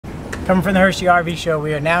Coming from the Hershey RV show,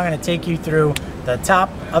 we are now going to take you through the top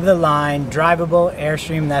of the line drivable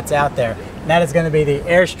Airstream that's out there. And that is going to be the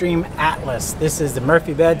Airstream Atlas. This is the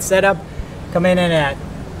Murphy bed setup, coming in at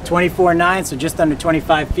 24.9, so just under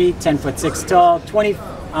 25 feet, 10'6" tall, 20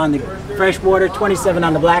 on the freshwater, 27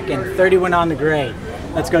 on the black, and 31 on the gray.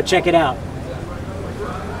 Let's go check it out.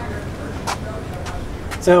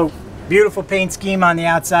 So, beautiful paint scheme on the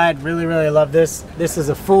outside. Really love this. This is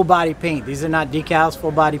a full body paint. These are not decals,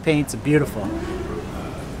 full body paints. It's beautiful.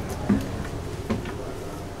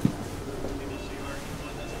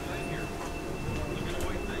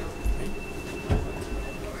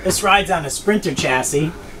 This rides on a Sprinter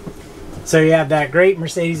chassis. So you have that great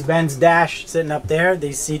Mercedes-Benz dash sitting up there.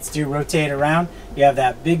 These seats do rotate around. You have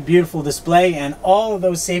that big beautiful display and all of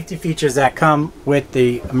those safety features that come with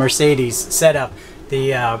the Mercedes setup.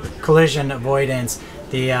 The collision avoidance,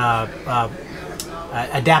 the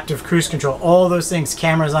adaptive cruise control, all those things,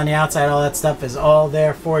 cameras on the outside, all that stuff is all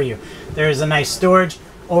there for you. There's a nice storage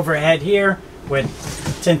overhead here with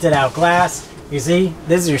tinted out glass. You see,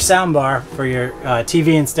 this is your sound bar for your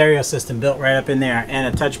TV and stereo system built right up in there,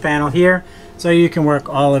 and a touch panel here, so you can work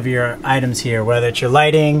all of your items here, whether it's your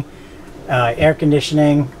lighting, air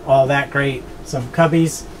conditioning, all that great. Some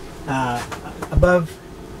cubbies above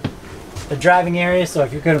the driving area, so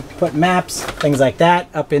if you're going to put maps, things like that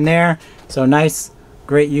up in there. So nice,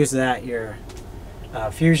 great use of that, your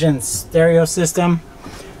Fusion stereo system.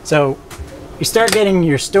 So you start getting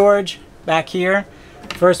your storage back here.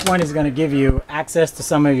 First one is going to give you access to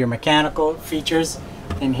some of your mechanical features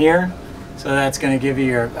in here. So that's going to give you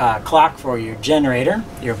your clock for your generator,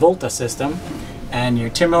 your Volta system, and your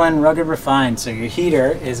Timberland Rugged Refined. So your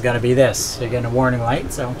heater is going to be this. So you're getting a warning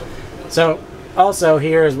light. So also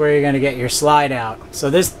here is where you're going to get your slide out. So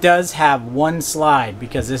this does have one slide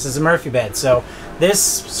because this is a Murphy bed. So this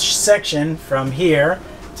section from here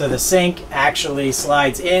to the sink actually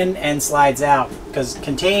slides in and slides out, because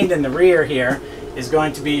contained in the rear here is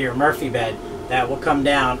going to be your Murphy bed that will come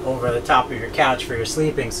down over the top of your couch for your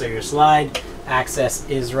sleeping. So your slide access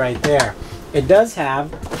is right there. It does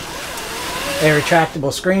have a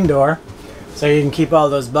retractable screen door, so you can keep all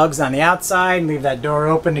those bugs on the outside and leave that door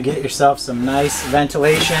open to get yourself some nice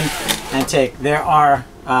ventilation and take. There are,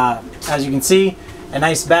 as you can see, a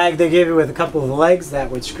nice bag they give you with a couple of legs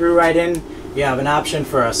that would screw right in. You have an option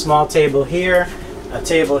for a small table here, a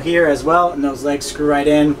table here as well, and those legs screw right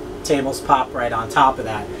in. Tables pop right on top of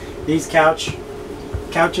that. These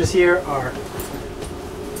couches here are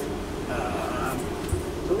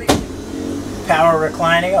power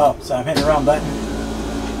reclining. Oh, so I'm hitting the wrong button.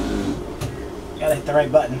 Gotta hit the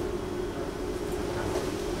right button.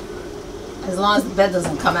 As long as the bed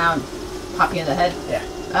doesn't come out and pop you in the head. Yeah.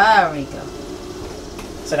 There we go.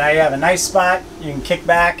 So now you have a nice spot. You can kick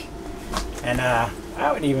back, and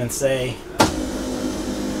I would even say,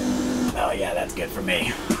 oh yeah, that's good for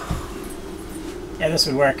me. Yeah, this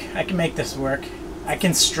would work. I can make this work. I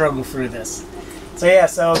can struggle through this. So yeah,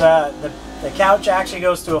 so the couch actually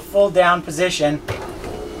goes to a full down position,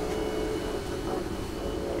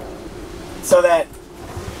 so that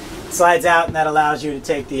slides out, and that allows you to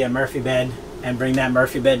take the Murphy bed and bring that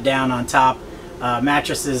Murphy bed down on top.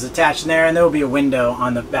 Mattress is attached in there, and there will be a window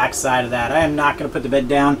on the back side of that. I am not going to put the bed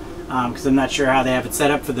down because I'm not sure how they have it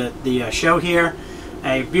set up for the show here.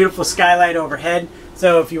 A beautiful skylight overhead.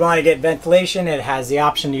 So if you want to get ventilation, it has the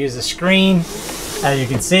option to use a screen. As you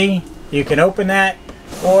can see, you can open that,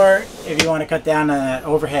 or if you want to cut down on that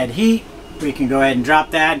overhead heat, we can go ahead and drop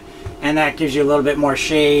that, and that gives you a little bit more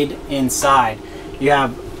shade inside. You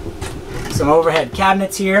have some overhead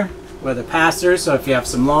cabinets here with a pass-through, so if you have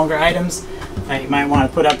some longer items that you might want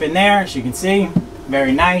to put up in there, as you can see,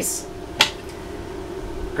 very nice.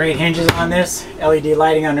 Great hinges on this, LED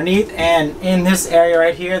lighting underneath, and in this area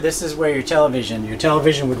right here, this is where your television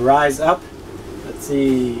would rise up. Let's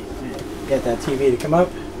see, get that TV to come up.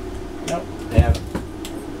 Nope, they have it.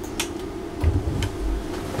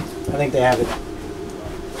 I think they have it.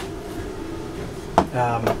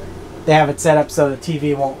 They have it set up so the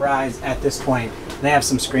TV won't rise at this point. They have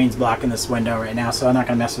some screens blocking this window right now, so I'm not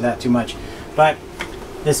going to mess with that too much. But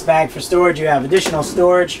this bag for storage, you have additional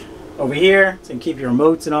storage over here, so you can keep your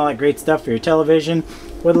remotes and all that great stuff for your television,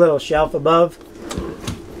 with a little shelf above,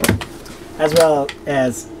 as well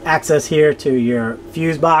as access here to your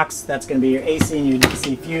fuse box. That's going to be your AC and your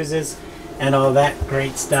DC fuses and all that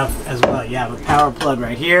great stuff as well. You have a power plug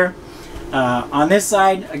right here. On this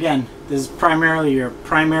side, again, this is primarily your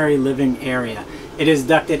primary living area. It is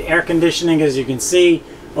ducted air conditioning, as you can see,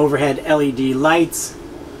 overhead LED lights. Do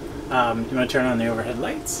you want to turn on the overhead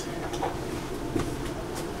lights?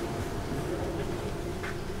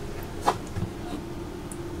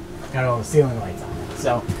 got all the ceiling lights on it.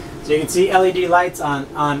 So you can see LED lights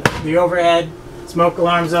on the overhead, smoke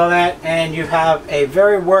alarms, all that, and you have a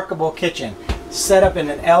very workable kitchen set up in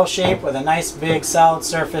an L shape with a nice big solid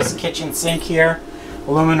surface kitchen sink here,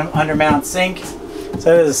 aluminum undermount sink.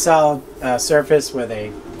 So it is a solid surface with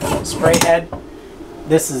a spray head.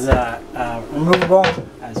 This is removable,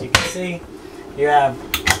 as you can see. You have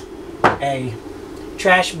a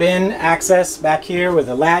trash bin access back here with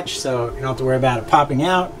a latch, so you don't have to worry about it popping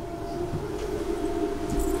out.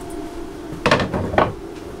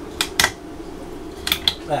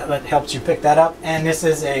 That helps you pick that up. And this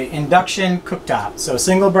is a induction cooktop, so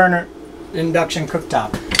single burner induction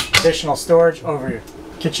cooktop. Additional storage over your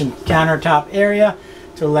kitchen countertop area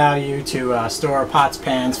to allow you to store pots,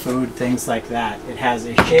 pans, food, things like that. It has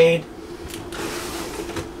a shade,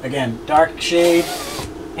 again, dark shade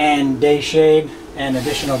and day shade, and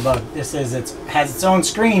additional bug. This is has its own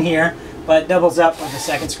screen here, but doubles up with the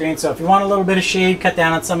second screen. So if you want a little bit of shade, cut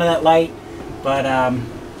down on some of that light, but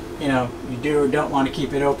you know, you do or don't want to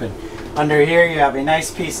keep it open. Under here you have a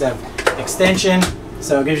nice piece of extension,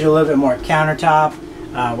 so it gives you a little bit more countertop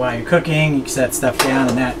while you're cooking. You can set stuff down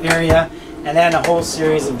in that area, and then a whole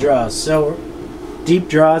series of drawers. So deep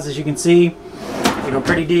drawers, as you can see, they go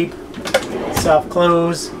pretty deep, soft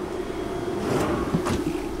close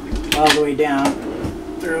all the way down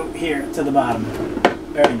through here to the bottom.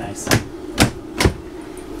 Very nice,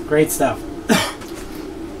 great stuff.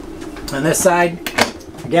 On this side,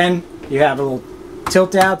 again, you have a little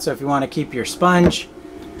tilt out, so if you want to keep your sponge,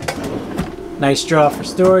 nice drawer for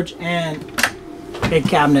storage, and big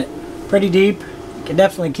cabinet, pretty deep. You can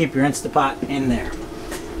definitely keep your Instapot in there.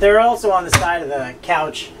 They're also on the side of the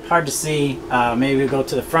couch, hard to see. Maybe go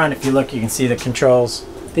to the front. If you look, you can see the controls.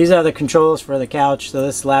 These are the controls for the couch, so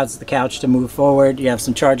this allows the couch to move forward. You have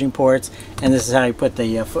some charging ports, and this is how you put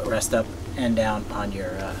the footrest up and down on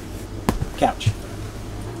your couch.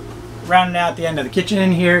 Rounding out the end of the kitchen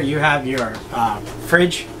in here, you have your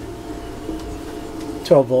fridge,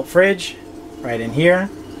 12-volt fridge right in here,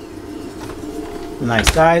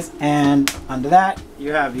 nice size, and under that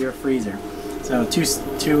you have your freezer. So two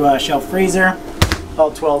shelf freezer,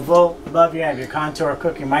 all 12-volt. Above you have your contour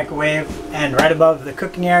cooking microwave, and right above the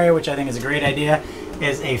cooking area, which I think is a great idea,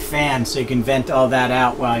 is a fan, so you can vent all that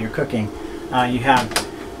out while you're cooking. You have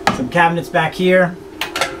some cabinets back here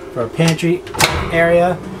for a pantry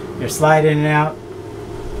area. Your slide in and out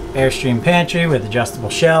Airstream pantry with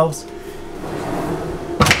adjustable shelves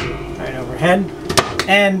right overhead,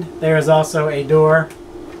 and there is also a door,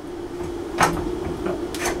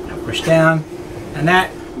 push down, and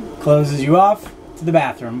that closes you off to the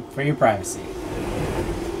bathroom for your privacy.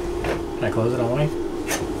 Can I close it all the way?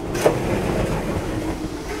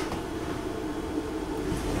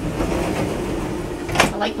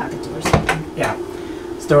 I like pocket doors. Yeah.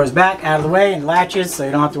 Doors back out of the way and latches, so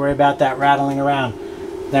you don't have to worry about that rattling around.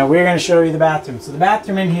 Now we're going to show you the bathroom. So the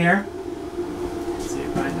bathroom in here, let's see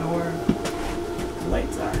if I know where the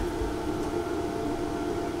lights are.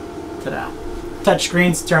 Ta-da. Touch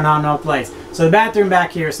screens turn on off lights. So the bathroom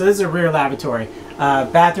back here, so this is a rear lavatory.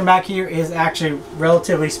 Bathroom back here is actually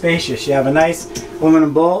relatively spacious. You have a nice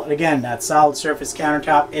aluminum bowl, and again, that solid surface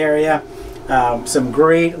countertop area. Some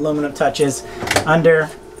great aluminum touches under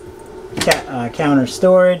counter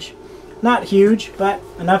storage. Not huge, but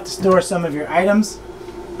enough to store some of your items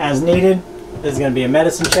as needed. There's going to be a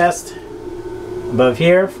medicine chest above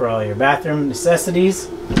here for all your bathroom necessities.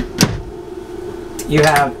 You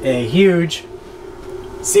have a huge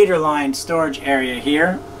cedar lined storage area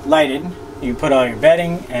here, lighted. You can put all your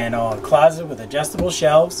bedding and all a closet with adjustable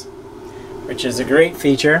shelves, which is a great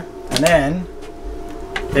feature. And then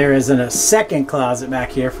there is a second closet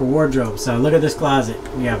back here for wardrobe. So look at this closet.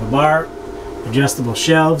 You have a bar, adjustable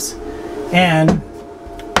shelves, and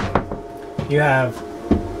you have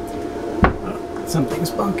something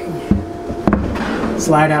spunking.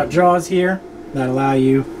 Slide out drawers here that allow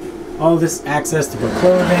you all this access to put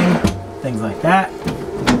clothing, things like that.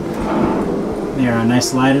 There are nice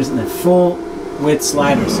sliders, and they're full width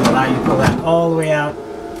sliders, so allow you to pull that all the way out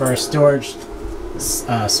for a storage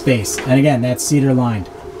space. And again, that's cedar lined.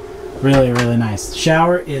 Really, really nice.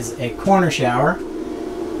 Shower is a corner shower,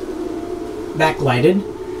 backlighted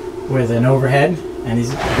with an overhead, and these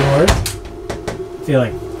doors feel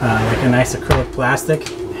like a nice acrylic plastic.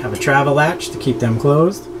 Have a travel latch to keep them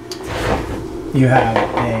closed. You have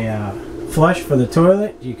a flush for the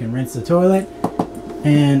toilet. You can rinse the toilet,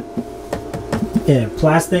 and a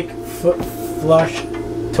plastic foot flush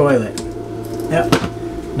toilet. Yep.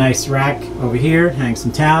 Nice rack over here. Hang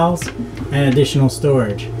some towels and additional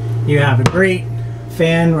storage. You have a great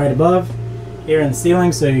fan right above. here in the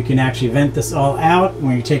ceiling, so you can actually vent this all out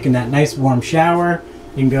when you're taking that nice warm shower.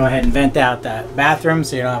 You can go ahead and vent out that bathroom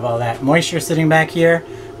so you don't have all that moisture sitting back here.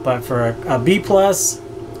 But for a B plus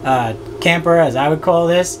camper, as I would call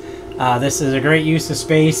this, this is a great use of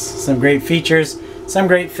space, some great features, some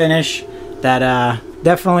great finish. That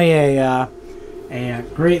definitely a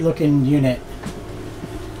great looking unit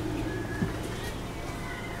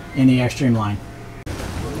in the Airstream line.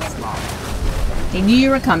 They knew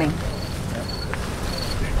you were coming.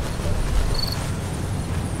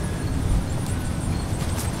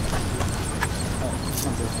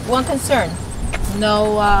 One concern,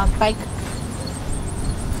 no bike?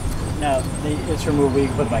 No, it's removable. You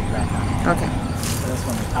can put the bike rack on. Okay. So this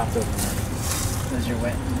one is popped open. There's your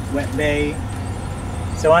wet bay.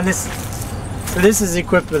 So on this, this is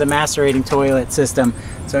equipped with a macerating toilet system.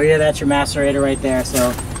 So yeah, that's your macerator right there.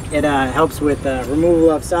 So it helps with removal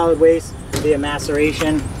of solid waste via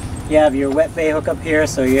maceration. You have your wet bay hookup here,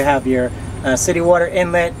 so you have your city water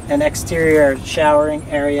inlet, an exterior showering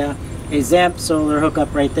area, a ZAMP solar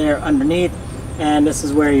hookup right there underneath, and this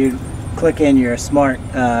is where you click in your smart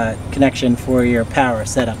connection for your power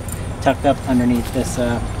setup, tucked up underneath this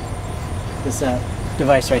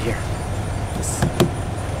device right here. This,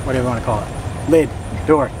 whatever you want to call it, lid,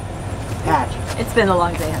 door, hatch. It's been a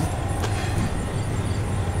long day, hun.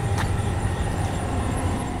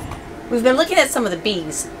 We've been looking at some of the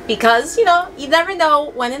Bs because, you know, you never know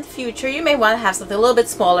when in the future you may want to have something a little bit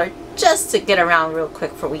smaller just to get around real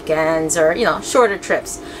quick for weekends or, you know, shorter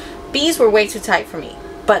trips. Bs were way too tight for me,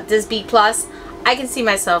 but this B plus, I can see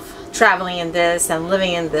myself traveling in this and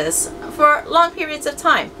living in this for long periods of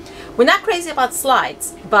time. We're not crazy about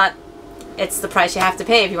slides, but it's the price you have to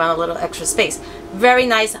pay if you want a little extra space. Very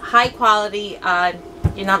nice, high quality.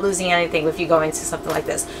 You're not losing anything if you go into something like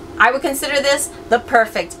this. I would consider this the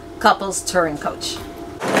perfect couples touring coach.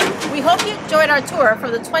 We hope you enjoyed our tour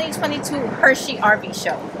for the 2022 Hershey RV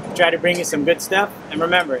show. Try to bring you some good stuff, and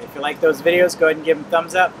remember, if you like those videos, go ahead and give them a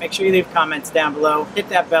thumbs up. Make sure you leave comments down below. Hit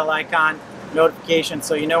that bell icon, notification,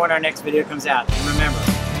 so you know when our next video comes out. And remember,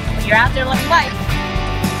 When you're out there living life,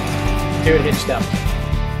 do it hitched up.